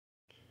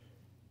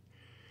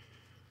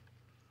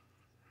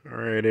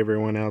Alright,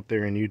 everyone out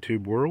there in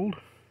YouTube world,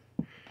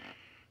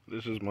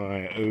 this is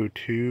my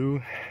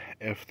 02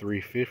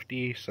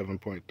 F350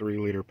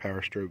 7.3 liter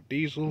Power Stroke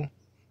diesel,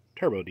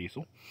 turbo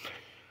diesel.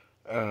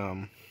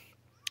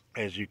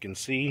 As you can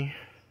see,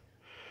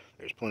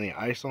 there's plenty of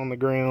ice on the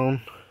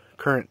ground.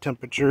 Current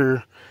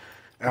temperature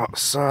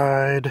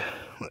outside,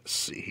 let's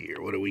see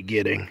here, what are we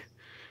getting?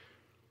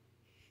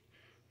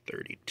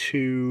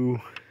 32,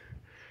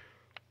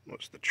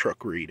 what's the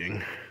truck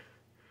reading?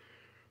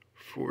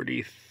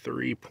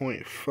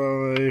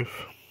 43.5.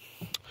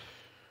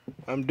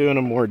 I'm doing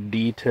a more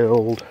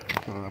detailed,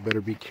 I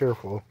better be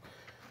careful.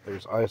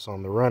 There's ice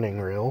on the running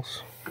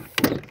rails,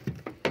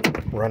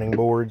 running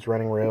boards,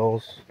 running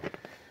rails.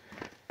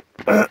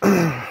 What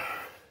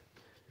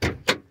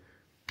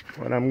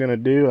I'm gonna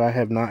do, I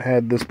have not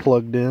had this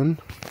plugged in.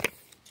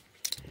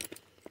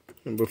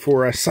 And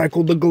before I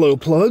cycle the glow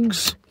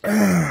plugs,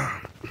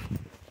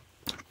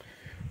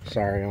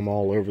 sorry, I'm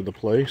all over the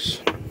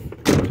place.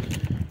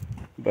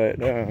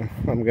 But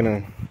I'm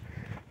gonna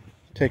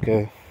take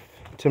a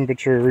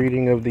temperature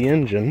reading of the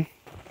engine.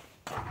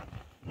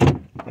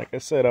 Like I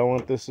said, I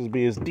want this to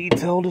be as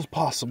detailed as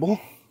possible.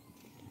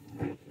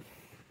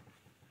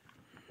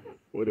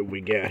 What do we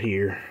got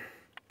here?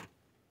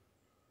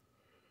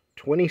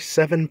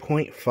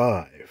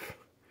 27.5.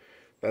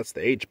 That's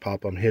the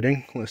H-pop I'm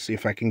hitting. Let's see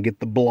if I can get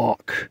the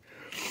block.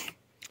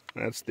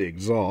 That's the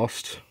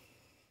exhaust.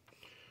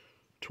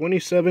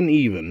 27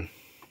 even.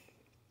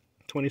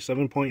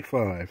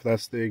 27.5.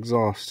 That's the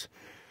exhaust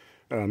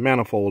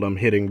manifold I'm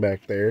hitting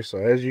back there. So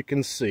as you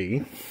can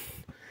see,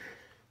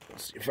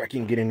 let's see if I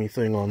can get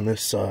anything on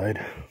this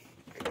side.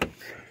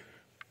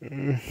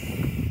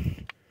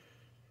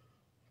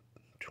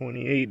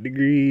 28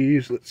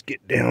 degrees. Let's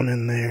get down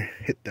in there.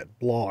 Hit that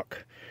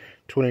block.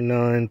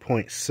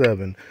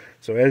 29.7.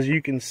 So as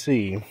you can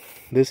see,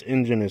 this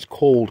engine is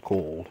cold.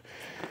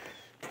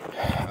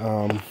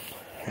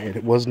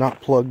 It was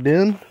not plugged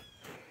in.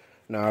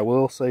 Now, I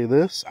will say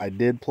this, I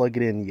did plug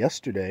it in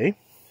yesterday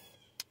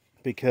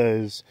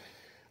because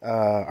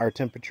our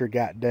temperature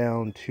got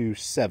down to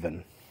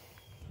 7.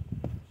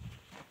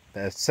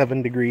 That's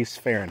 7 degrees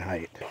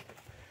Fahrenheit.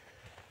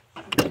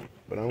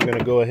 But I'm going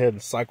to go ahead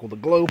and cycle the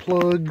glow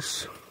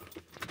plugs.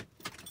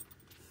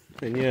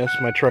 And yes,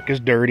 my truck is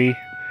dirty.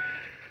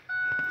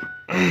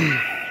 But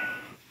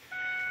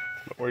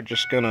we're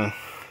just going to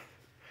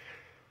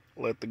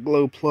let the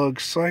glow plug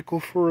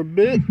cycle for a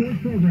bit.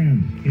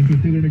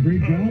 Interested in a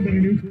great job and a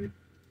new...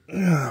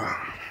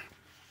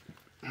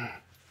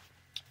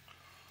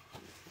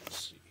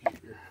 Let's see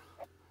here.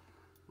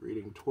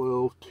 Reading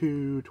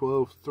 12.2,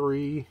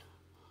 12.3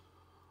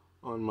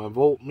 on my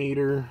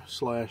voltmeter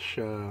slash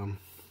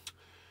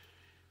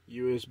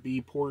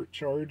USB port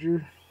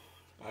charger.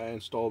 I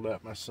installed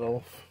that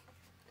myself.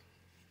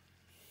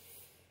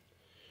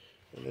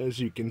 And as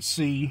you can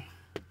see,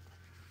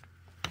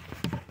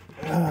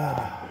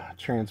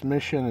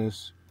 transmission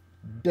is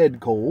dead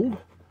cold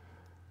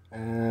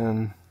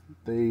and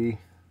the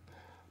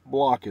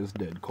block is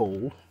dead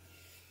cold,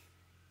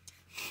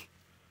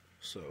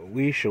 so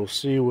we shall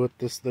see what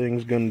this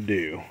thing's gonna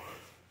do.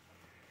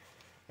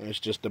 And it's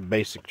just a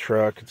basic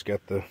truck. It's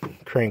got the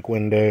crank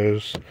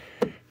windows,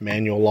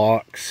 manual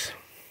locks,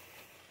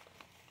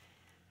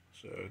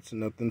 so it's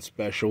nothing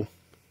special.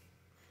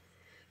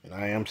 And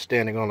I am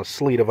standing on a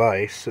sleet of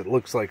ice. It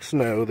looks like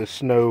snow. The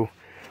snow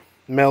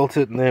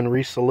melted and then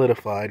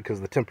re-solidified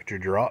because the temperature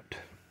dropped.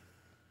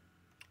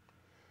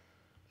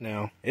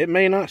 Now, it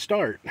may not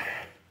start,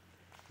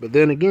 but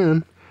then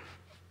again,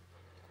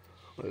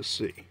 let's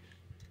see.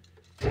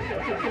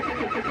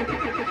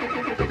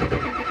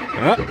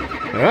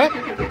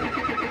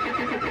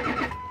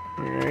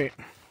 Alright,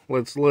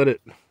 let's let it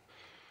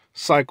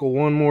cycle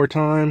one more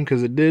time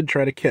because it did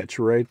try to catch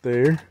right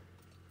there.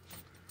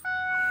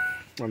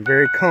 I'm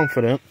very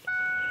confident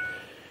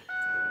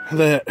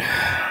that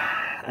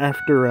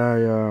after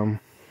I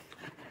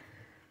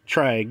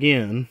try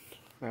again,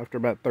 after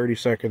about 30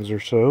 seconds or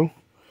so,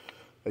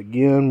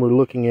 again we're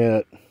looking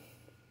at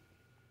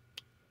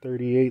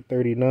 38,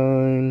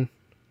 39,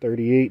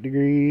 38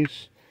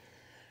 degrees,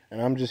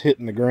 and I'm just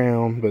hitting the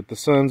ground, but the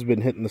sun's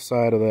been hitting the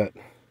side of that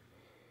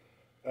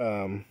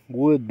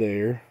wood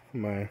there,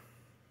 my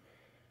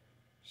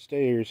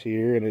stairs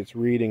here, and it's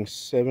reading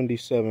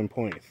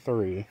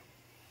 77.3.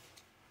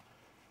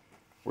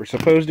 We're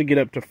supposed to get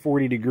up to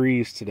 40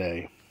 degrees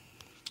today.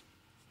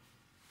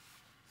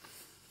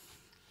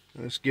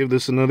 Let's give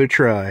this another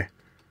try.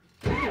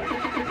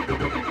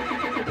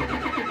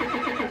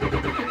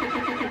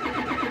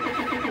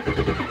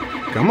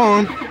 Come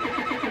on. I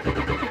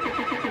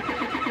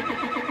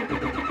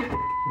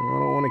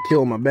don't want to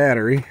kill my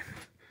battery.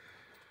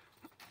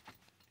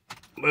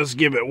 Let's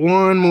give it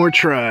one more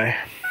try.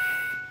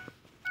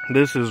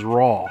 This is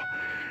raw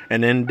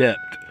and in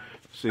depth.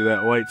 See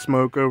that white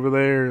smoke over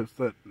there? It's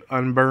that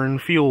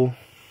unburned fuel.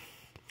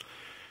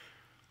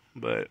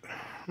 But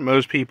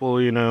most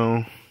people, you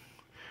know,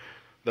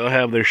 they'll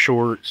have their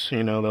shorts,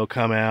 you know, they'll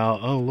come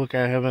out, oh, look,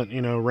 I haven't,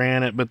 you know,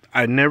 ran it. But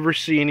I never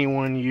see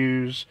anyone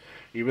use,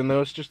 even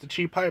though it's just a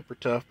cheap Hyper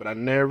Tough, but I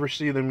never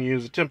see them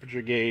use a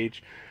temperature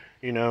gauge.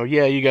 You know,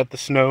 yeah, you got the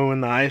snow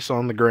and the ice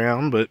on the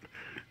ground, but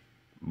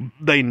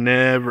they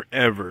never,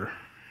 ever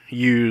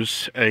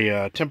use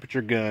a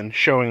temperature gun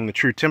showing the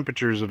true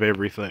temperatures of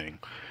everything.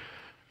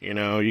 You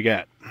know, you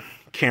got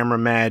camera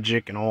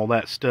magic and all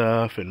that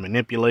stuff and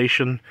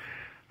manipulation.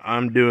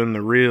 I'm doing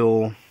the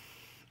real,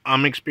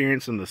 I'm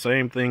experiencing the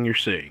same thing you're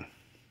seeing.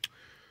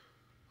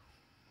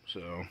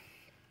 So,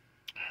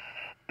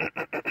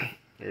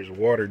 there's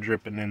water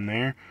dripping in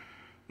there.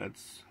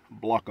 That's a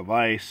block of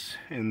ice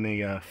in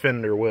the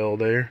fender well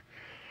there.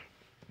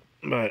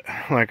 But,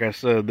 like I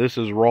said, this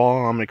is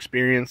raw. I'm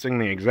experiencing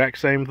the exact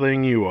same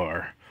thing you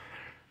are.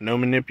 No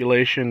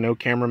manipulation, no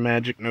camera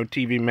magic, no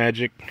TV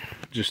magic.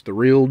 Just the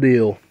real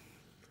deal.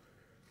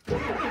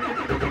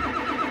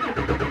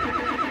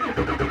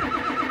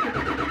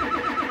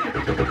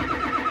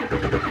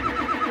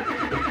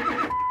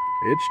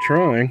 It's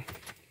trying.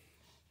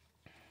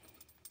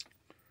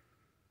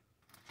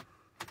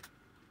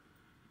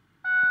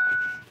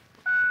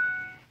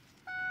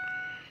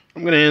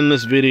 I'm going to end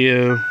this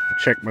video,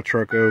 check my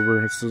truck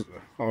over. This is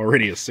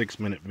already a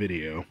 6-minute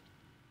video.